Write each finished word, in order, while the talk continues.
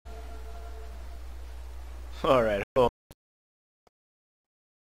Alright, well,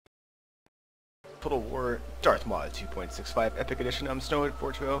 Total War Darthmod 2.65 Epic Edition. I'm Snow at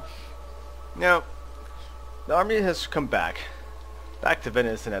 420. Now, the army has come back to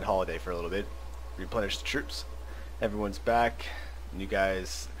Venice and had holiday for a little bit. Replenished the troops. Everyone's back. You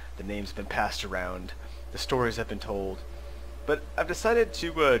guys, the names have been passed around. The stories have been told. But I've decided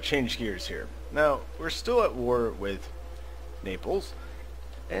to change gears here. Now, we're still at war with Naples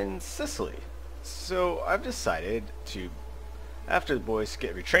and Sicily. So I've decided to, after the boys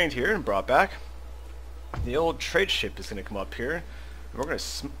get retrained here and brought back, the old trade ship is going to come up here. And we're going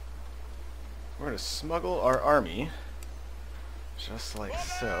to smuggle our army, just like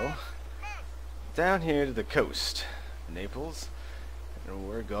so, down here to the coast, Naples, and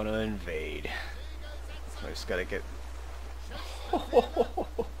we're going to invade. I just got to get...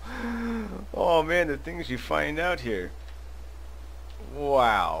 Oh man, the things you find out here.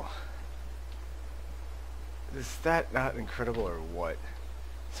 Wow. Is that not incredible or what?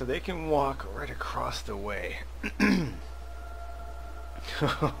 So they can walk right across the way.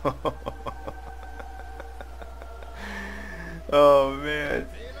 Oh man.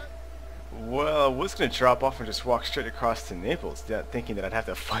 Well, I was going to drop off and just walk straight across to Naples, thinking that I'd have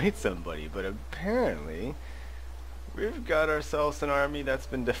to fight somebody, but apparently we've got ourselves an army that's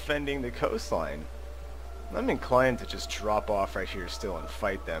been defending the coastline. I'm inclined to just drop off right here still and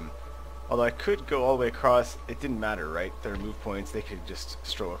fight them. Although I could go all the way across, it didn't matter, right? Their move points, they could just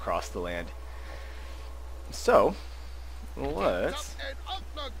stroll across the land. So, let's...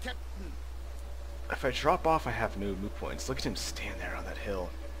 If I drop off, I have no move points. Look at him stand there on that hill.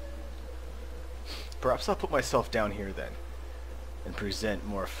 Perhaps I'll put myself down here then, and present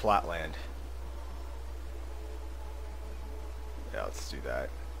more flatland. Yeah, let's do that.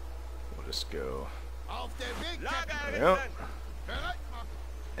 We'll just go... There we go.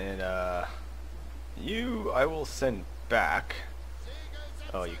 And you I will send back.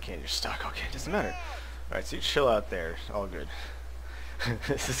 Oh, you can't, you're stuck. Okay, it doesn't matter. Alright, so you chill out there. All good.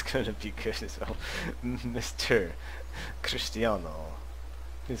 This is gonna be good as well. Mr. Cristiano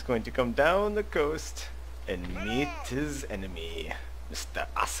is going to come down the coast and meet his enemy, Mr.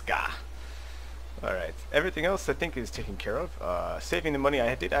 Oscar. Alright, everything else I think is taken care of. Saving the money,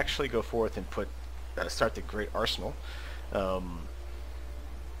 I did actually go forth and start the Great Arsenal.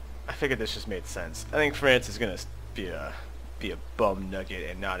 I figured this just made sense. I think France is gonna be a bum nugget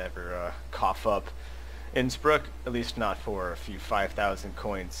and not ever cough up Innsbruck, at least not for a few 5,000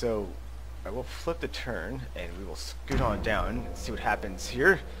 coins. So I will flip the turn and we will scoot on down and see what happens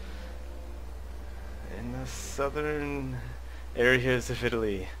here in the southern areas of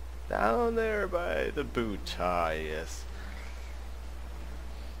Italy, down there by the boot. Ah, yes.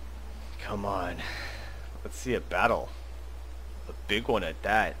 Come on, let's see a battle, a big one at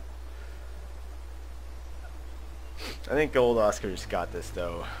that. I think old Oscar's got this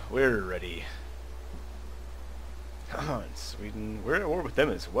though. We're ready. Come on, Sweden. We're at war with them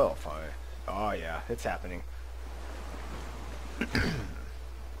as well, fine. Oh yeah, it's happening.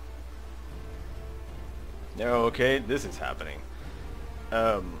 No, okay, this is happening.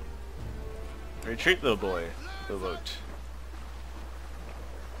 Retreat, little boy. The boat.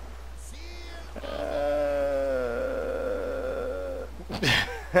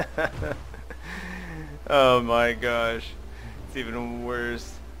 Oh my gosh, it's even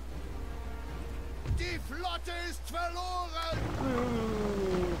worse.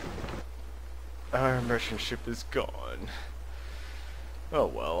 Our merchant ship is gone. Oh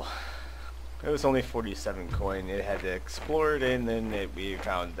well. It was only 47 coin. It had to explore it, and then we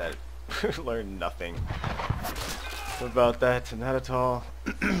found that we learned nothing about that, not at all.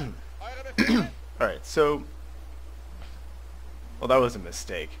 Alright, so... Well, that was a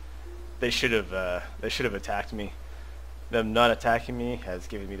mistake. They should have attacked me. Them not attacking me has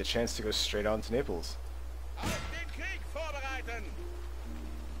given me the chance to go straight on to Naples.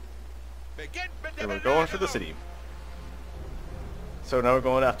 And we're going for the city. So now we're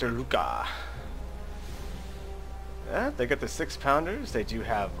going after Lucca. Yeah, they got the 6-pounders. They do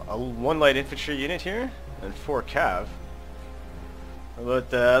have one light infantry unit here and 4 cav. But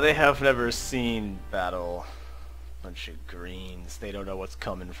they have never seen battle. Bunch of greens. They don't know what's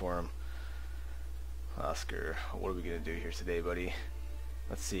coming for them. Oscar, what are we gonna do here today, buddy?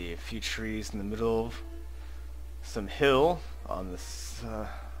 Let's see, a few trees in the middle of some hill on this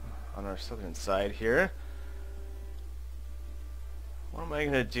on our southern side here. What am I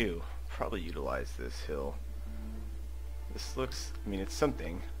gonna do? Probably utilize this hill. This looks, I mean, it's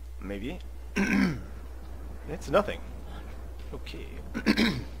something, maybe. It's nothing. Okay.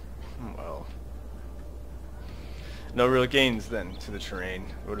 Well, no real gains then to the terrain.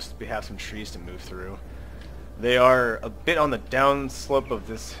 We'll just have some trees to move through. They are a bit on the down slope of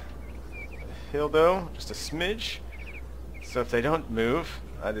this hill though, just a smidge. So if they don't move,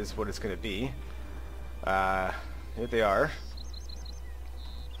 that is what it's going to be. Here they are.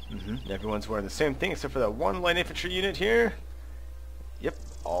 Everyone's wearing the same thing except for that one light infantry unit here. Yep,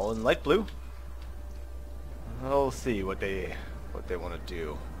 all in light blue. We'll see what they want to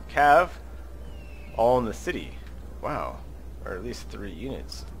do. Cav, all in the city. Wow, or at least 3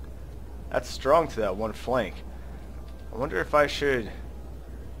 units. That's strong to that one flank. I wonder if I should...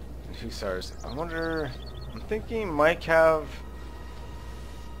 Hussars. I wonder... I'm thinking my cav...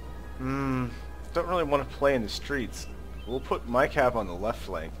 don't really want to play in the streets. We'll put my cav on the left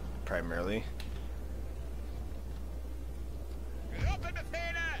flank, primarily.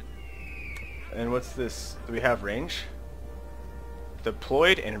 And what's this? Do we have range?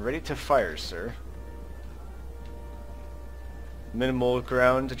 Deployed and ready to fire, sir. Minimal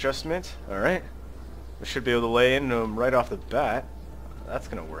ground adjustment. Alright. We should be able to lay in them right off the bat. That's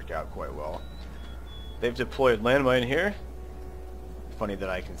going to work out quite well. They've deployed landmine here. Funny that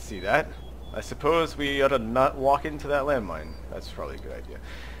I can see that. I suppose we ought to not walk into that landmine. That's probably a good idea.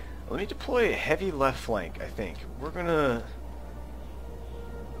 Let me deploy a heavy left flank, I think. We're going to...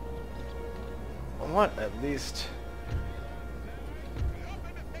 I want at least...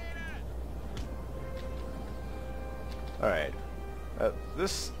 Alright.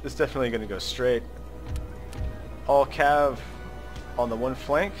 This is definitely going to go straight. All cav on the one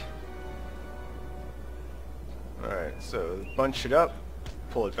flank. Alright, so bunch it up,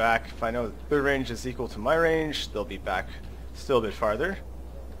 pull it back. If I know their range is equal to my range, they'll be back still a bit farther.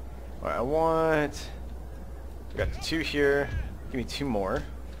 Alright, I want... We got the 2 here. Give me 2 more.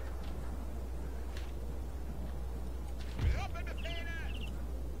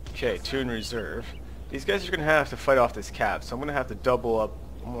 Okay, 2 in reserve. These guys are going to have to fight off this cav, so I'm going to have to double up.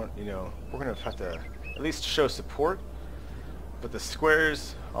 You know, we're going to have to at least show support. But the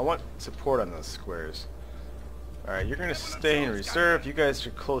squares, I want support on those squares. Alright, you're going to stay in reserve. You guys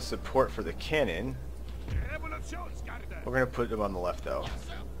are close support for the cannon. We're going to put them on the left, though.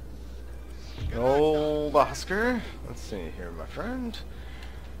 Old Oscar. Let's see here, my friend.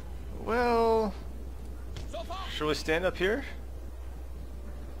 Well, should we stand up here?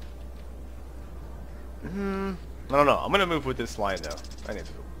 I don't know. I'm going to move with this line, though. I need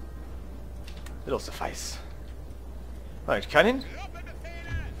to. It'll suffice. Alright, cannon.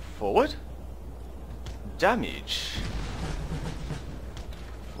 Forward. Damage.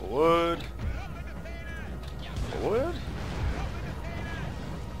 Forward. Forward.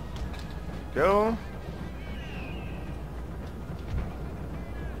 Go.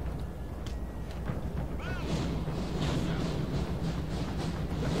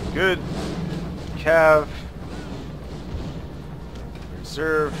 Good. Cav.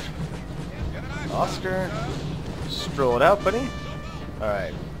 Reserve. Oscar. Stroll it out, buddy.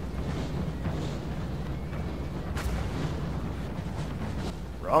 Alright.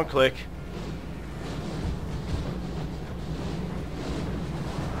 Wrong click.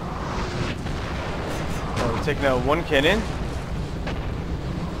 Oh, we're taking out 1 cannon.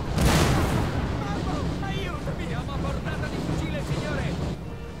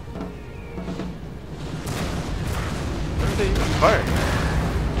 What are they even firing?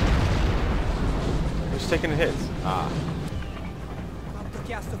 Who's taking the hits? Ah.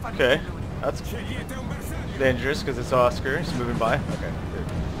 Okay, that's dangerous because it's Oscar. He's moving by. Okay, good.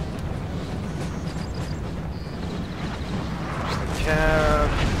 There's the cab.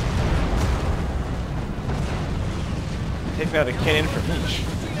 Taking out a cannon from each.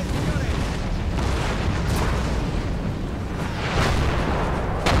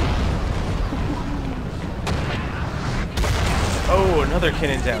 Oh, another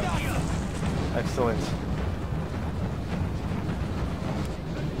cannon down. Excellent.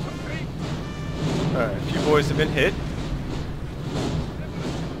 Alright, a few boys have been hit.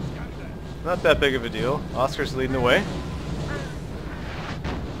 Not that big of a deal. Oscar's leading the way.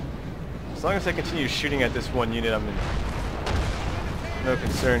 As long as I continue shooting at this one unit, I'm in no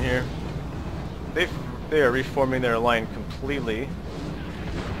concern here. They are reforming their line completely.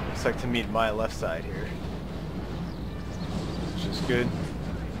 Looks like to meet my left side here, which is good.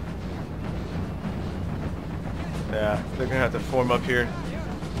 Yeah, they're gonna have to form up here.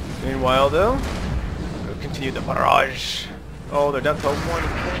 Meanwhile, though, we'll continue the barrage. Oh, they're down to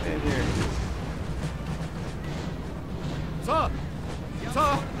 1 in here. Sir!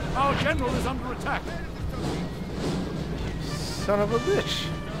 Sir! Our general is under attack! Son of a bitch.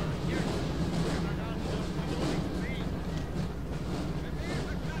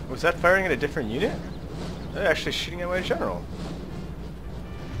 Was that firing at a different unit? They're actually shooting at my general.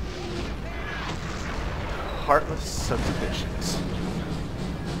 heartless subdivisions.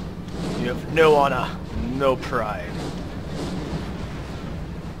 You have no honor, no pride.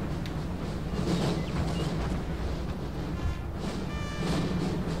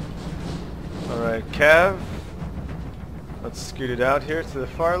 Alright, Cav. Let's scoot it out here to the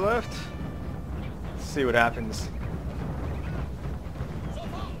far left. Let's see what happens.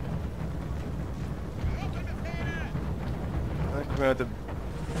 I think we're gonna have to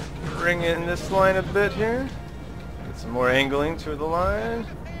bring in this line a bit here. Get some more angling to the line.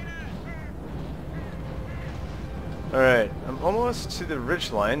 Alright, I'm almost to the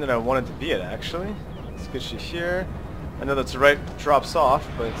ridge line that I wanted to be at, actually. Let's get you here. I know that's the right drops off,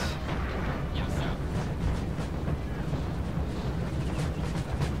 but...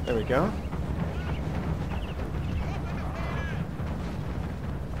 There we go.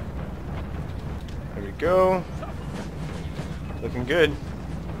 There we go. Looking good.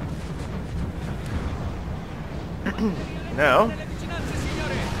 Now,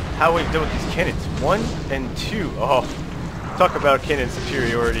 how are we doing with these cannons? 1 and 2. Oh, talk about cannon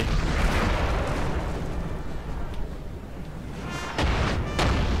superiority.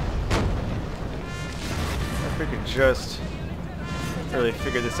 If we could just really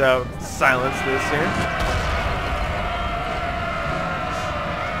figure this out, silence this here.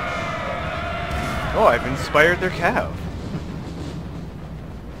 Oh, I've inspired their cav.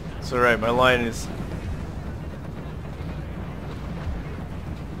 It's alright, my line is...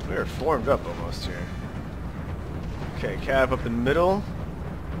 We are formed up almost here. Okay, cav up in the middle.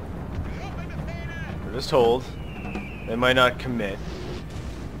 We'll just hold. They might not commit.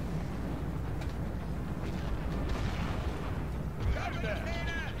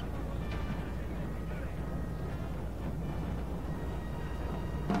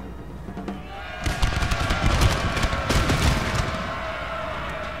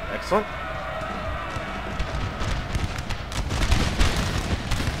 Excellent.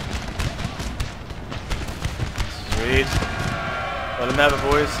 Sweet. Let him have it,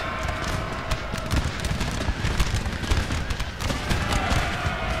 boys.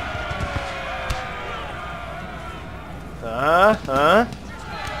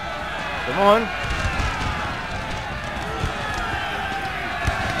 Come on.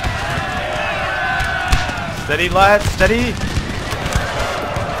 Steady, lads, steady.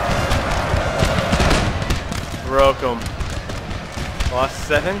 Broke him. Lost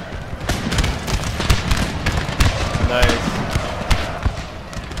 7. Nice.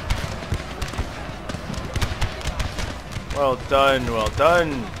 Well done, well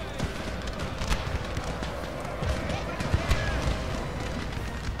done.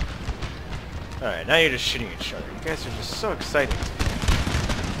 Alright, now you're just shooting each other. You guys are just so exciting.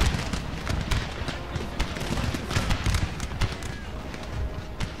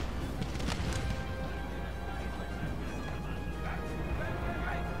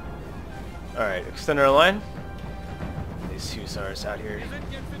 Alright, extend our line. These hussars out here.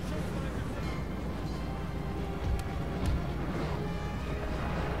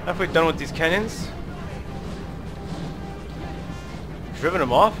 Halfway done with these cannons. Driven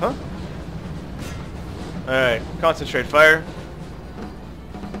them off, huh? Alright, concentrate fire.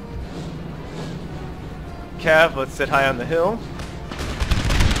 Cav, let's sit high on the hill.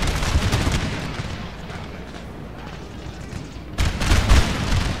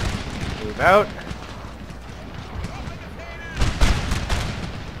 Move out.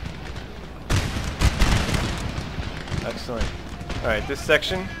 Excellent. Alright, this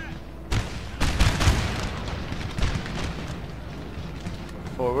section.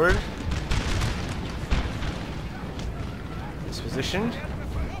 Forward. Dispositioned.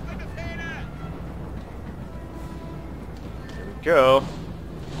 There we go.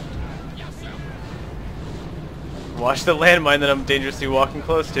 Watch the landmine that I'm dangerously walking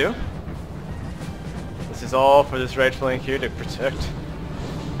close to. This is all for this right flank here to protect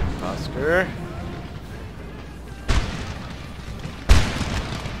Oscar.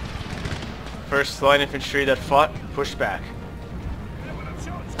 First line infantry that fought pushed back.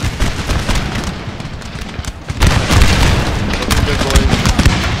 Good boys.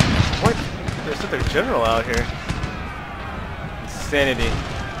 What? There's another general out here. Insanity.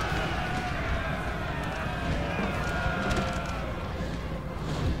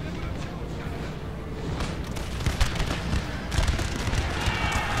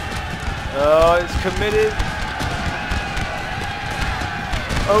 Oh, it's committed.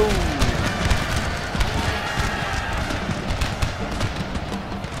 Oh.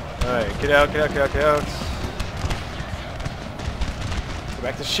 Alright, get out, get out, get out, get out. Go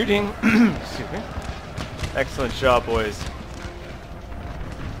back to shooting. Excuse me. Excellent job, boys.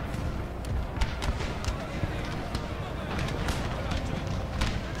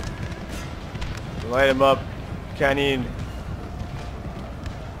 Light him up. Canyon.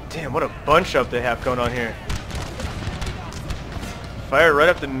 Damn, what a bunch up they have going on here. Fire right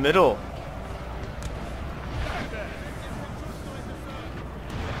up the middle.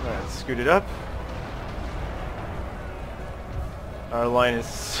 Alright, scoot it up. Our line is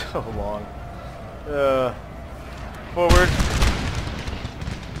so long. Forward.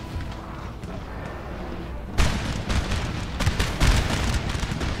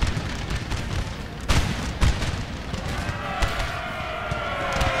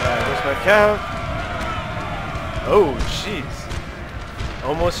 Where's my cow? Oh, jeez.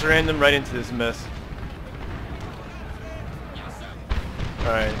 Almost ran them right into this mess.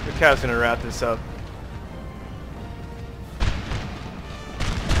 Alright, the cow's gonna wrap this up.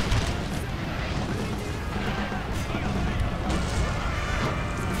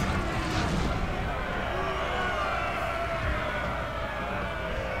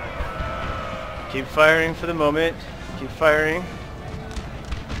 Keep firing for the moment. Keep firing.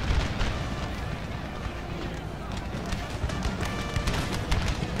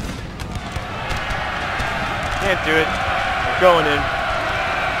 Can't do it. We're going in.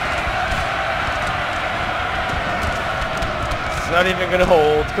 It's not even gonna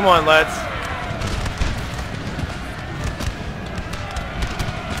hold. Come on, lads.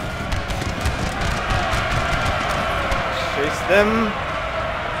 Chase them.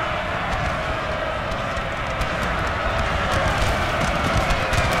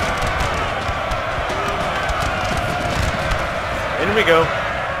 In we go.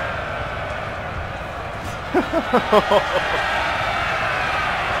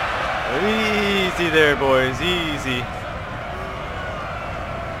 Easy there, boys. Easy.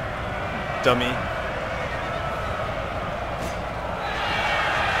 Dummy.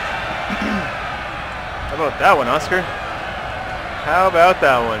 How about that one, Oscar? How about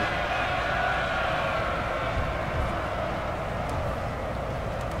that one?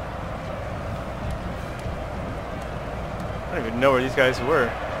 I don't even know where these guys were.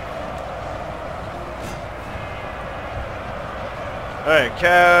 Alright,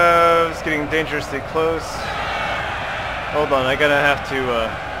 Cavs getting dangerously close. Hold on, I gotta have to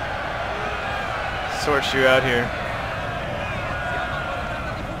sort you out here.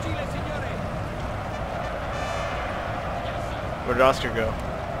 Where did Oscar go?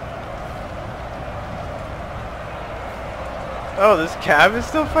 Oh, this Cav is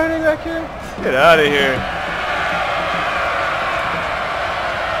still fighting back here? Get out of here.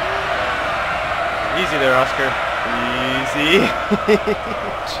 Easy there, Oscar. Easy.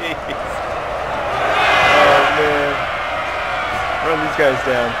 Jeez. Oh, man. Run these guys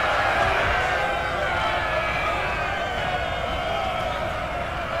down.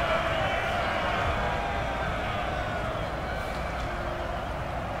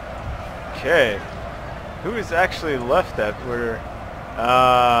 Okay. Who is actually left at where...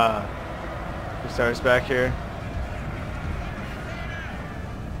 Hussars back here.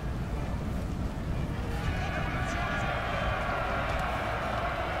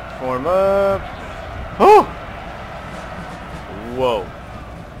 Form up. Oh! Whoa.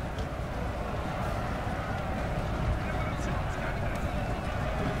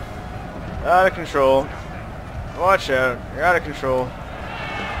 Out of control. Watch out. You're out of control.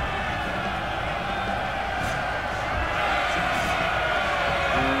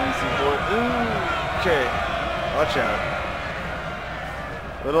 Easy boy. Ooh. Okay. Watch out.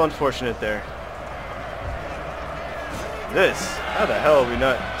 A little unfortunate there. This. How the hell have we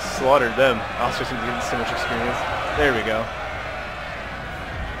not slaughtered them? Oscar's gonna get so much experience. There we go.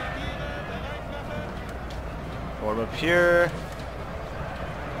 Form up here.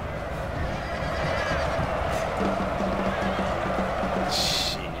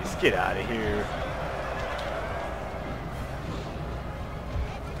 Jeez, get out of here.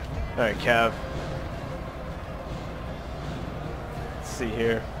 Alright, Cav. Let's see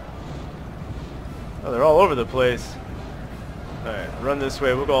here. Oh, they're all over the place. Alright, run this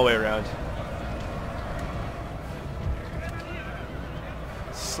way. We'll go all the way around.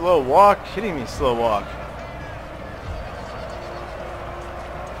 Slow walk? Kidding me, slow walk.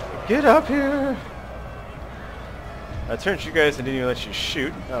 Get up here! I turned you guys and didn't even let you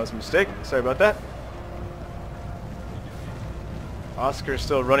shoot. That was a mistake. Sorry about that. Oscar's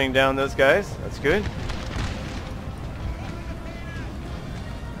still running down those guys. That's good.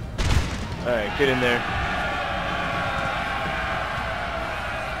 Alright, get in there.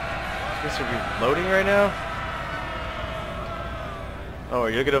 You guys are reloading right now? Oh,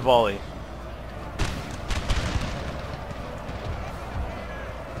 you'll get a volley.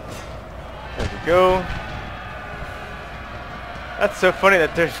 There we go. That's so funny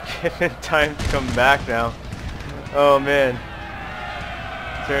that they're given time to come back now. Oh man.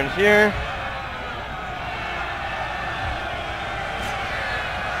 Turn here.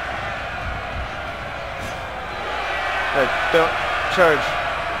 Don't charge.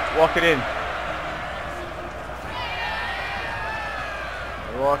 Walk it in.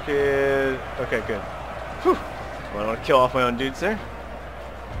 Walk it. Okay, good. Whew. I don't want to kill off my own dudes there.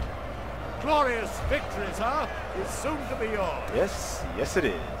 Glorious victory, sir, is soon to be yours. Yes, yes it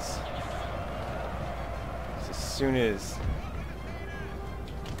is. As soon as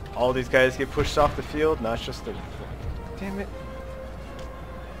all these guys get pushed off the field, not just the... Damn it.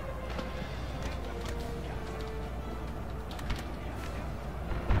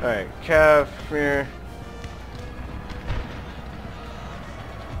 Alright, Cav, come here.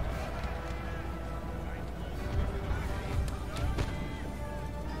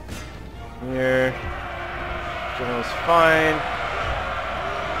 Here. General's fine.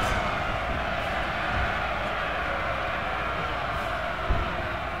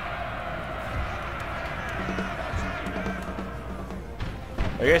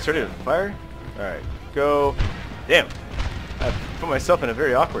 Are you guys ready to fire? Alright, go. Damn. I've put myself in a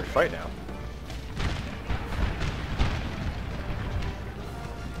very awkward fight now.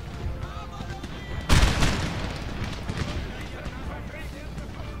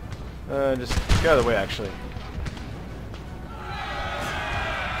 Just get out of the way, actually.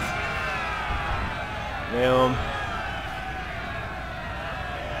 Nail him.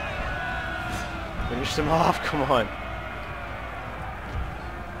 Finish them off, come on.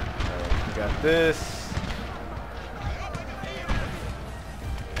 Alright, we got this.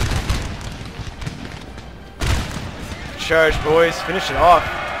 Charge, boys. Finish it off.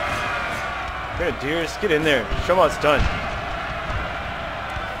 Grenadiers, get in there. Show them how it's done.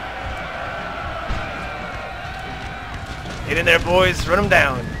 Get in there, boys. Run them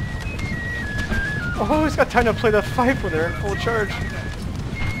down. Oh, he's got time to play the fife when they're in full charge. Boom.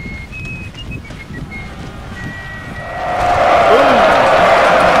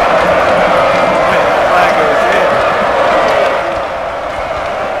 Flag goes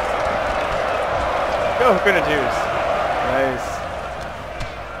in. Go, Grenadiers. Nice.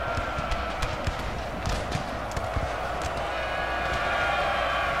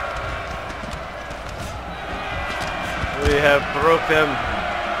 We have broke them.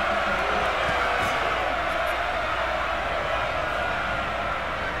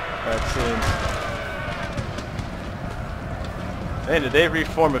 Excellent. And did they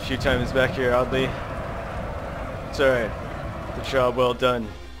reform a few times back here, oddly? It's alright. The job well done.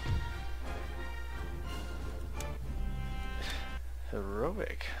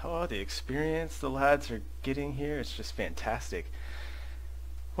 Heroic. Oh, the experience the lads are getting here is just fantastic.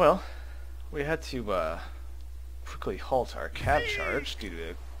 Well, we had to quickly halt our cav charge due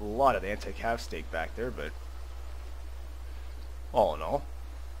to a lot of anti-cav stake back there, but all in all,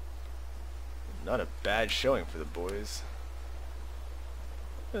 not a bad showing for the boys.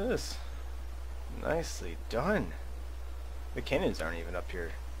 Look at this. Nicely done. The cannons aren't even up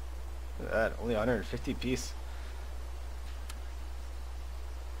here. Look at that, only 150 piece.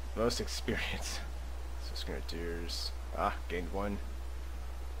 Most experience. So Grenadiers. Ah, gained one.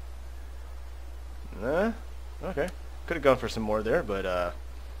 Okay. Could have gone for some more there, but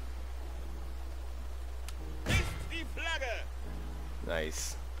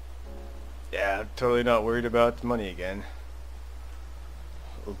nice. Yeah, I'm totally not worried about money again.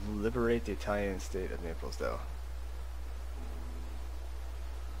 Liberate the Italian state of Naples, though.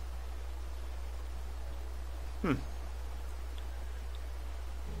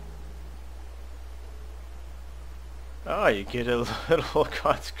 Oh, you get a little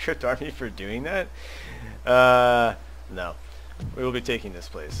conscript army for doing that? No. We will be taking this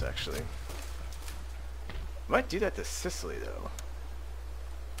place, actually. Might do that to Sicily, though.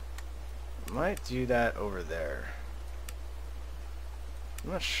 Might do that over there.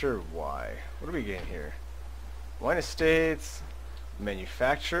 I'm not sure why. What are we getting here? Wine estates,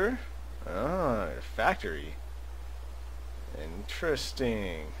 manufacturer. Ah, a factory.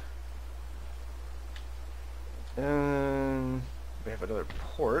 Interesting. And we have another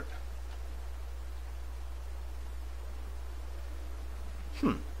port.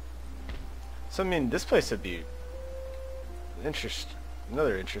 So I mean, this place would be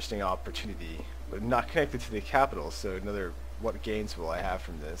another interesting opportunity, but not connected to the capital. So another, what gains will I have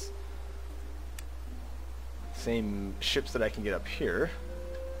from this? Same ships that I can get up here.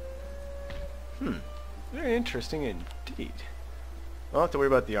 Very interesting indeed. I don't have to worry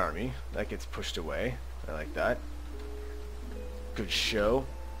about the army. That gets pushed away. I like that. Good show.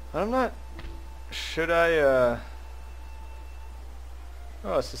 I'm not... Should I,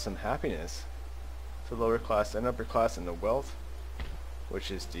 Oh, it's just some happiness. The lower class and upper class and the wealth,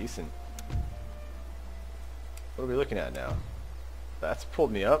 which is decent. What are we looking at now? That's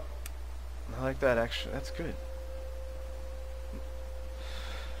pulled me up. I like that actually. That's good.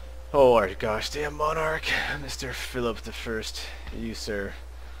 Oh our gosh, damn monarch, Mr. Philip the First, you sir.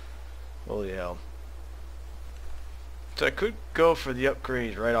 Holy hell. So I could go for the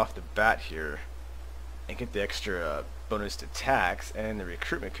upgrade right off the bat here and get the extra bonus to tax and the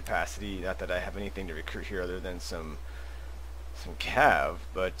recruitment capacity. Not that I have anything to recruit here other than some cav,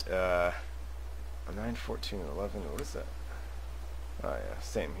 but 9, 14, 11, what is that? Oh yeah,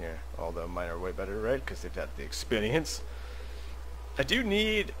 same here. Although mine are way better, right? Because they've got the experience. I do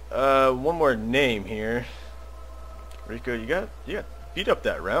need one more name here. Rico, you got beat up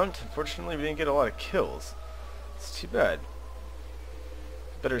that round. Unfortunately, we didn't get a lot of kills. It's too bad.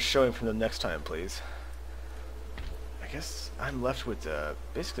 Better showing from the next time, please. I guess I'm left with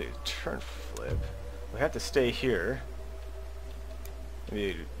basically a turn flip. We have to stay here.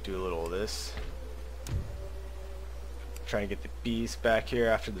 Maybe do a little of this. Trying to get the beast back here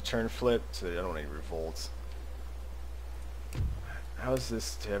after the turn flip, so I don't want any revolts. How's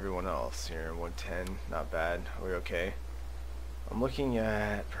this to everyone else here? 110, not bad. Are we okay? I'm looking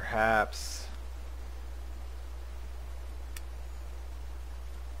at perhaps.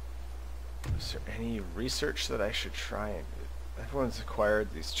 Is there any research that I should try and do? Everyone's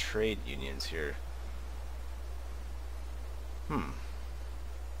acquired these trade unions here.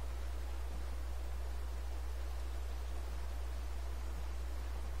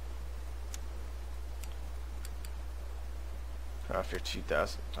 After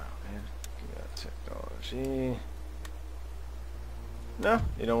 2000. Oh man, give me that technology. No,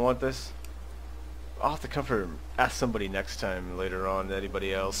 you don't want this? I'll have to come for ask somebody next time later on.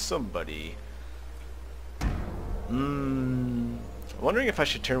 Anybody else? Somebody. I'm wondering if I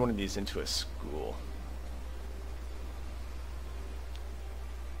should turn one of these into a school.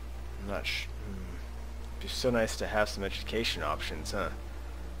 I'm not sure. It'd be so nice to have some education options, huh?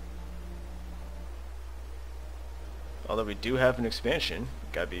 Although we do have an expansion,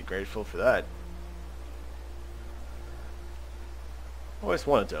 gotta be grateful for that. Always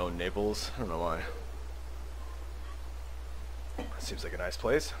wanted to own Naples. I don't know why. Seems like a nice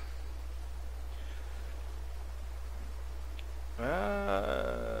place.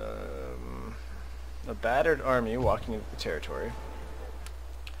 A battered army walking into the territory.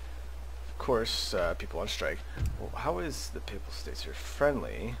 Of course, people on strike. Well, how is the Papal States here?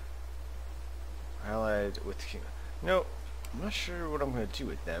 Friendly. Allied with the King. No, I'm not sure what I'm going to do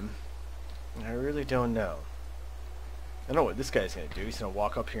with them. I really don't know. I know what this guy's going to do. He's going to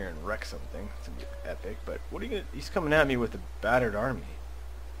walk up here and wreck something. It's going to be epic, but what are you going to... He's coming at me with a battered army.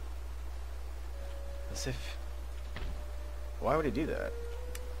 As if... Why would he do that?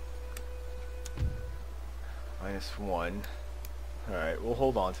 -1. Alright, we'll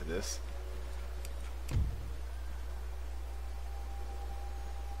hold on to this.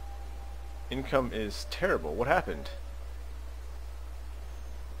 Income is terrible. What happened?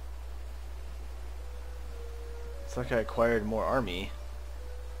 It's like I acquired more army.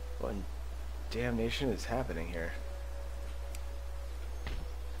 What in damnation is happening here?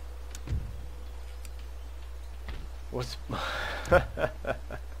 What's...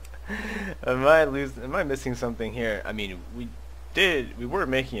 Am I missing something here? I mean, we were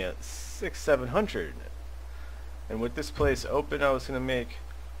making it 600-700. And with this place open, I was going to make...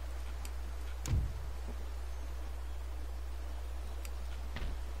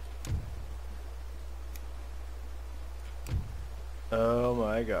 Oh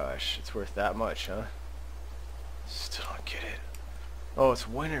my gosh, it's worth that much, huh? Still don't get it. Oh, it's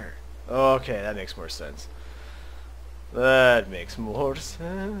winter. Oh, okay, that makes more sense. That makes more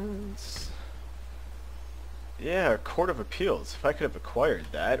sense. Yeah, our Court of Appeals. If I could have acquired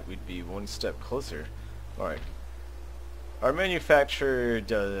that, we'd be one step closer. Alright. Our manufacturer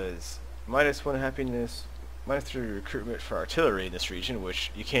does -1 happiness, -3 recruitment for artillery in this region,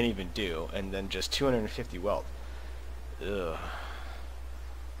 which you can't even do, and then just 250 wealth. Ugh.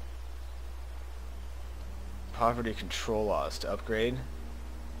 Poverty control laws to upgrade.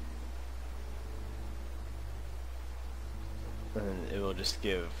 And it will just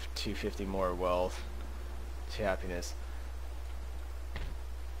give 250 more wealth to happiness.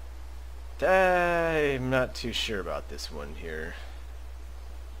 I'm not too sure about this one here.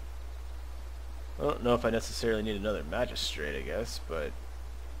 I don't know if I necessarily need another magistrate, I guess, but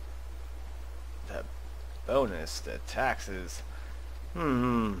that bonus, the taxes.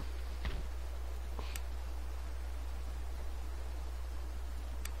 4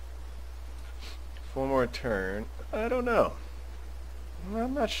 more turn. I don't know.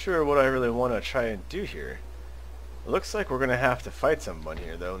 I'm not sure what I really want to try and do here. It looks like we're going to have to fight someone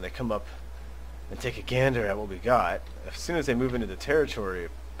here, though, when they come up and take a gander at what we got. As soon as they move into the territory,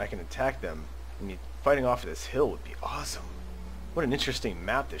 I can attack them. I mean, fighting off of this hill would be awesome. What an interesting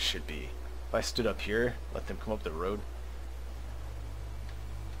map this should be. If I stood up here, let them come up the road.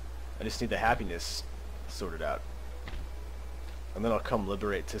 I just need the happiness sorted out. And then I'll come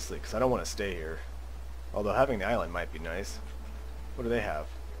liberate Sicily, because I don't want to stay here. Although having the island might be nice. What do they have?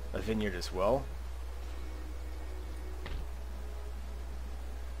 A vineyard as well?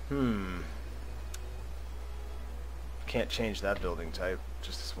 Can't change that building type,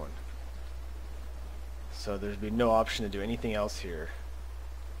 just this one. So there'd be no option to do anything else here.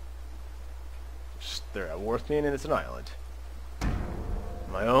 Just they're at war with me and it's an island.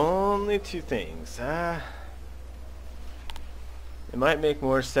 My only two things. It might make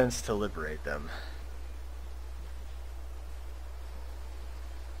more sense to liberate them.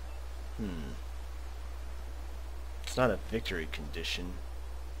 It's not a victory condition.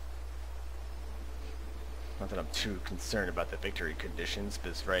 Not that I'm too concerned about the victory conditions,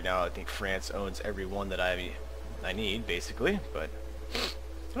 because right now I think France owns every one that I need, basically, but...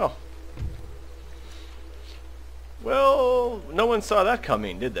 Oh. Well, no one saw that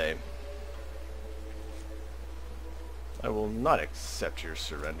coming, did they? I will not accept your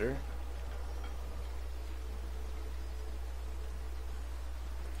surrender.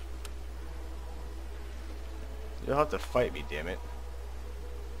 You'll have to fight me, damn it.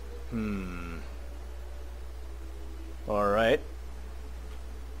 Alright.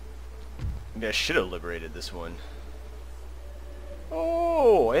 Maybe I should have liberated this one.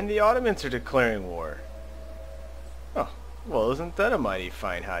 Oh, and the Ottomans are declaring war. Oh, well, isn't that a mighty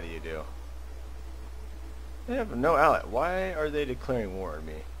fine how do you do? They have no ally. Why are they declaring war on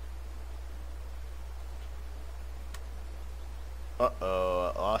me?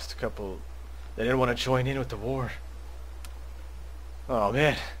 Uh-oh, I lost a couple. They didn't want to join in with the war. Oh,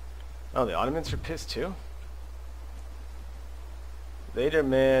 man. Oh, the Ottomans are pissed too? They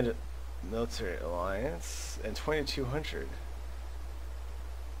demand military alliance and 2200.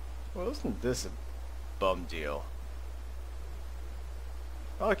 Well, isn't this a bum deal?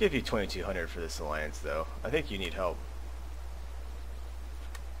 I'll give you 2200 for this alliance, though. I think you need help.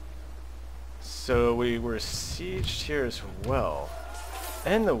 So we were sieged here as well.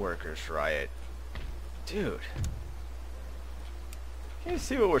 And the workers' riot. Dude. Can you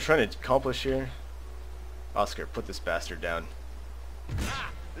see what we're trying to accomplish here? Oscar, put this bastard down.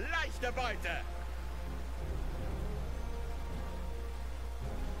 Leichte Beute!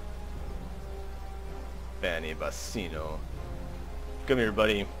 Fanny Bassino. Come here,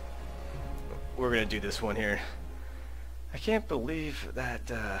 buddy. We're gonna do this one here. I can't believe that,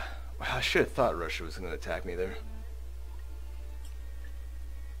 well, I should have thought Russia was gonna attack me there.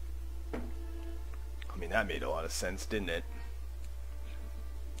 I mean, that made a lot of sense, didn't it?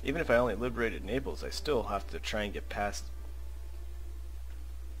 Even if I only liberated Naples, I still have to try and get past...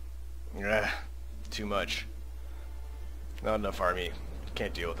 too much. Not enough army.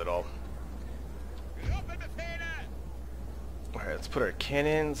 Can't deal with it all. Alright, let's put our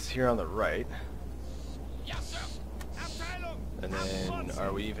cannons here on the right. And then,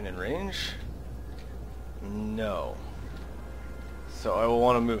 are we even in range? No. So I will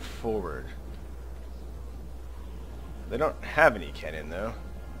want to move forward. They don't have any cannon though.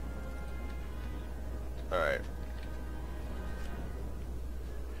 Alright.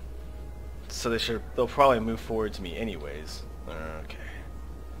 So they'll probably move forward to me anyways. Okay.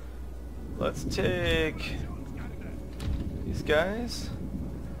 Let's take these guys.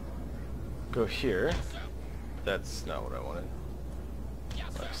 Go here. That's not what I wanted.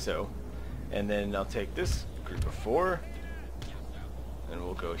 Like so. And then I'll take this group of 4. And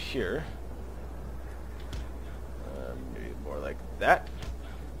we'll go here. Maybe more like that.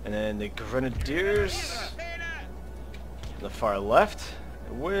 And then the Grenadiers on the far left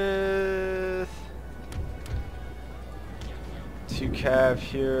with 2 cav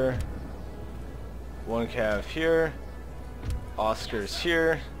here, 1 cav here, Oscars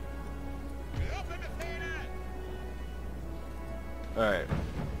here. Alright.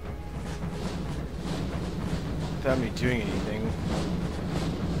 Without me doing anything,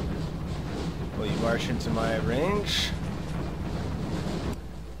 will you march into my range?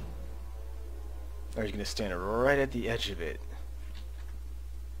 Or are you going to stand right at the edge of it?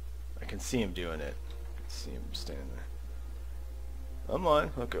 I can see him doing it. I can see him standing there. Come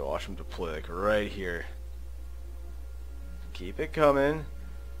on. Okay, watch him deploy like right here. Keep it coming.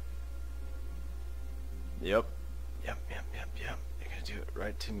 Yep. Yep. You're going to do it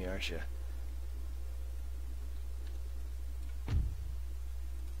right to me, aren't you?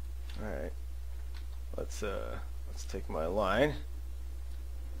 Alright. Let's take my line.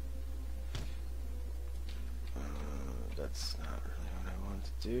 That's not really what I want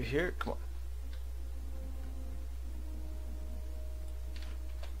to do here. Come on.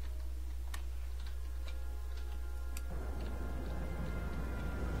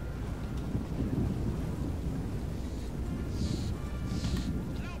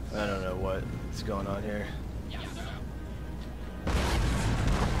 I don't know what's going on here.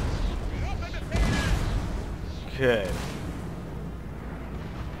 Okay.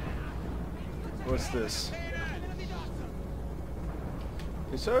 What's this?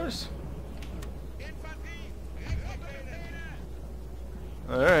 Hussars?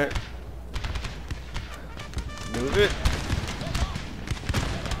 Alright. Move it.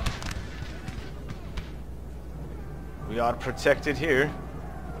 We are protected here.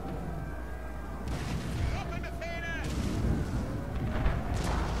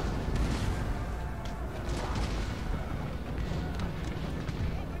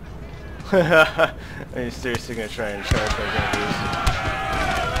 Are you seriously gonna try and charge my grenadiers?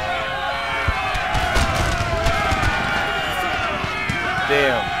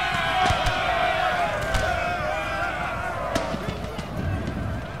 Damn.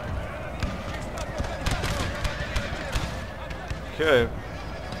 Okay.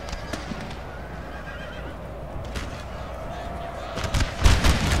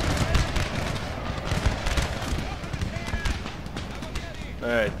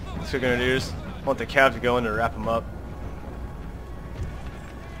 Alright. Two grenadiers. I want the cav to go in to wrap them up.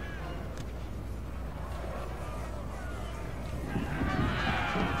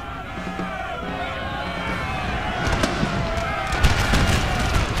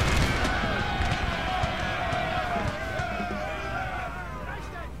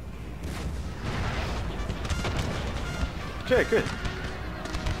 Okay, good.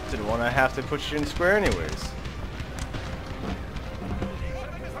 Didn't want to have to put you in square anyways.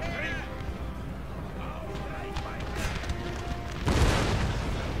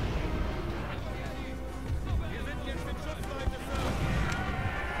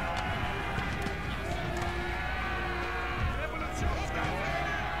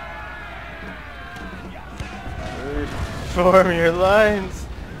 Form your lines.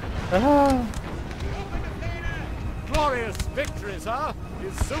 Ah. Glorious victory, sir,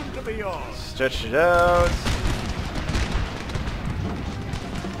 is soon to be yours. Stretch it out.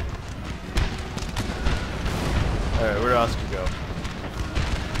 Alright, where else could go?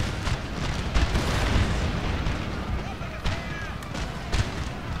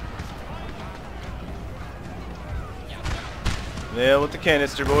 Nail with the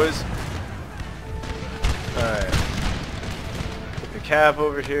canister, boys. Alright. Put the cav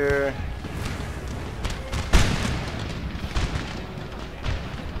over here.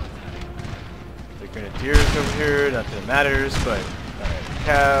 The grenadiers over here, not that it matters, but alright,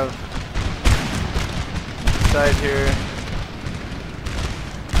 cav. Side here.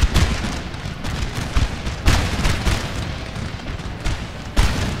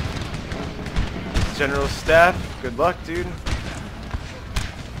 General staff, good luck, dude.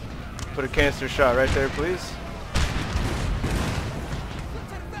 Put a canister shot right there, please.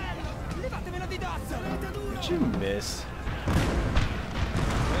 Did you miss?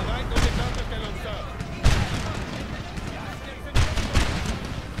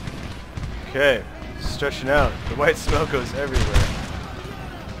 Okay, stretching out. The white smoke goes everywhere.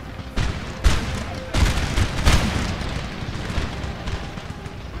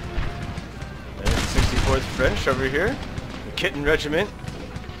 There's 64th French over here. The Kitten Regiment.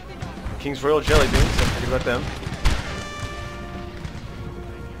 King's Royal Jelly Beans, don't forget about them.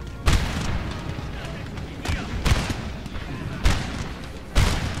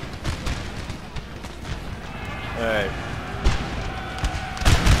 Alright.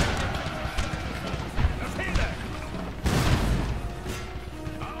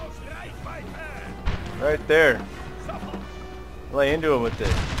 Right there. Lay into him with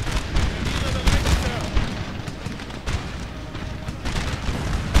it.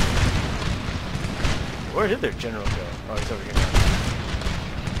 Where did their general go? Oh, he's over here now.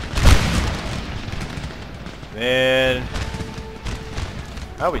 Man.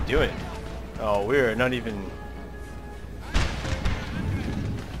 How are we doing? Oh, we're not even...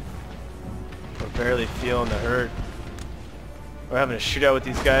 We're barely feeling the hurt. We're having a shootout with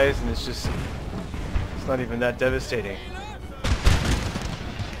these guys and it's just... It's not even that devastating.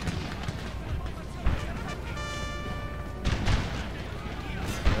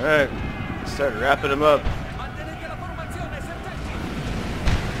 Alright. Start wrapping them up.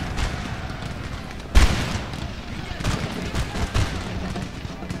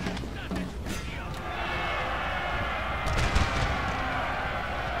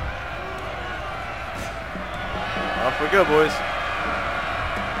 go, boys.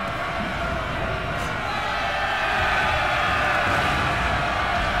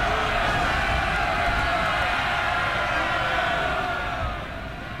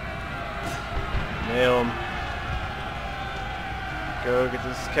 Nail him. Go get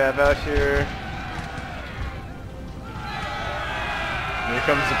this cab out here. Here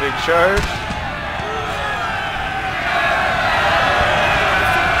comes the big charge.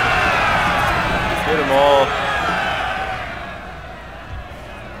 Get them all.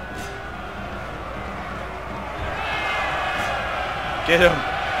 Get him.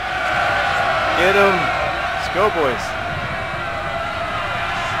 Get him. Let's go, boys.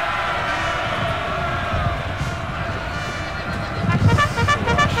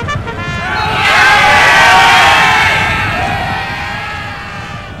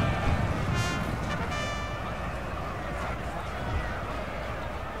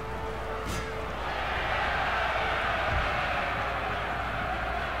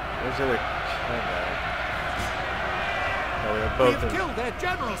 Where's the other guy? Oh, we have both. We've killed their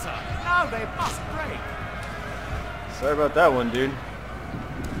general, sir. Now they must break. Sorry about that one, dude.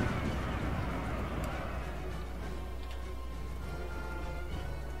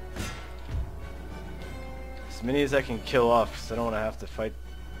 As many as I can kill off, because I don't want to have to fight.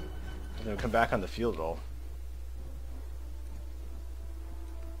 I'm going to come back on the field at all.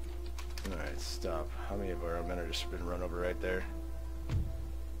 Alright, stop. How many of our men are just been run over right there?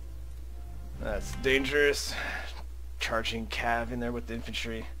 That's dangerous. Charging cav in there with the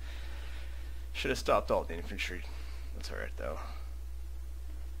infantry. Should have stopped all the infantry. That's alright though.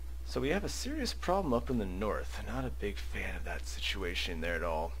 So we have a serious problem up in the north. Not a big fan of that situation there at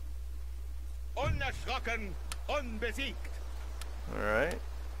all. Unerschrocken, unbesiegt. Alright.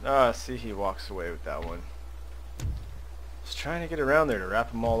 Ah, see, he walks away with that one. Just trying to get around there to wrap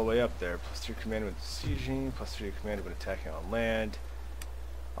them all the way up there. +3 command when sieging, +3 command when attacking on land.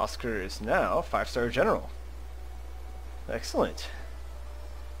 Oscar is now 5-star general. Excellent.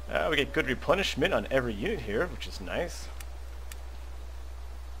 We get good replenishment on every unit here, which is nice.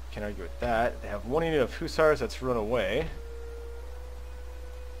 Can't argue with that. They have one unit of hussars that's run away.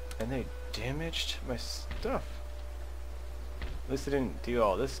 And they damaged my stuff. At least they didn't do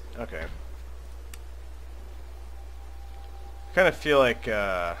all this. Okay. I kind of feel like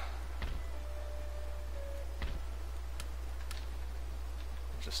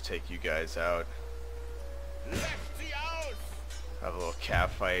just take you guys out. Have a little cav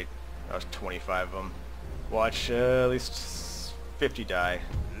fight. That was 25 of them. Watch at least 50 die.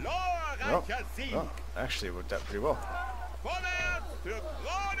 Oh, oh, actually it worked out pretty well.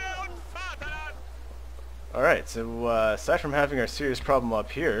 Alright, so aside from having our serious problem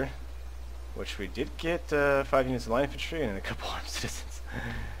up here, which we did get 5 units of line infantry and a couple armed citizens.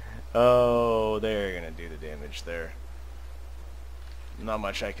 Oh, they're gonna do the damage there. Not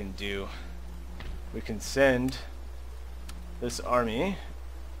much I can do. We can send this army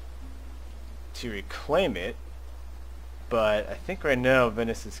to reclaim it, but I think right now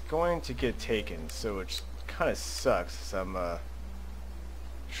Venice is going to get taken, so it kind of sucks. So I'm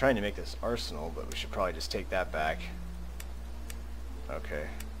trying to make this arsenal, but we should probably just take that back. Okay.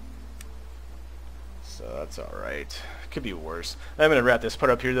 So that's alright. Could be worse. I'm going to wrap this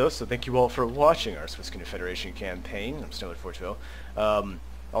part up here though, so thank you all for watching our Swiss Confederation campaign. I'm still at Fortville.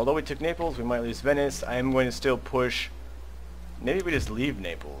 Although we took Naples, we might lose Venice. I am going to still push. Maybe we just leave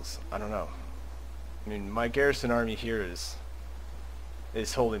Naples. I don't know. I mean, my garrison army here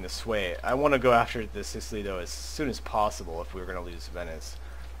is holding the sway. I want to go after the Sicily though as soon as possible if we were going to lose Venice.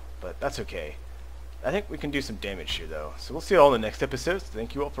 But that's okay. I think we can do some damage here though. So we'll see you all in the next episode.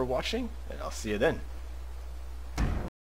 Thank you all for watching, and I'll see you then.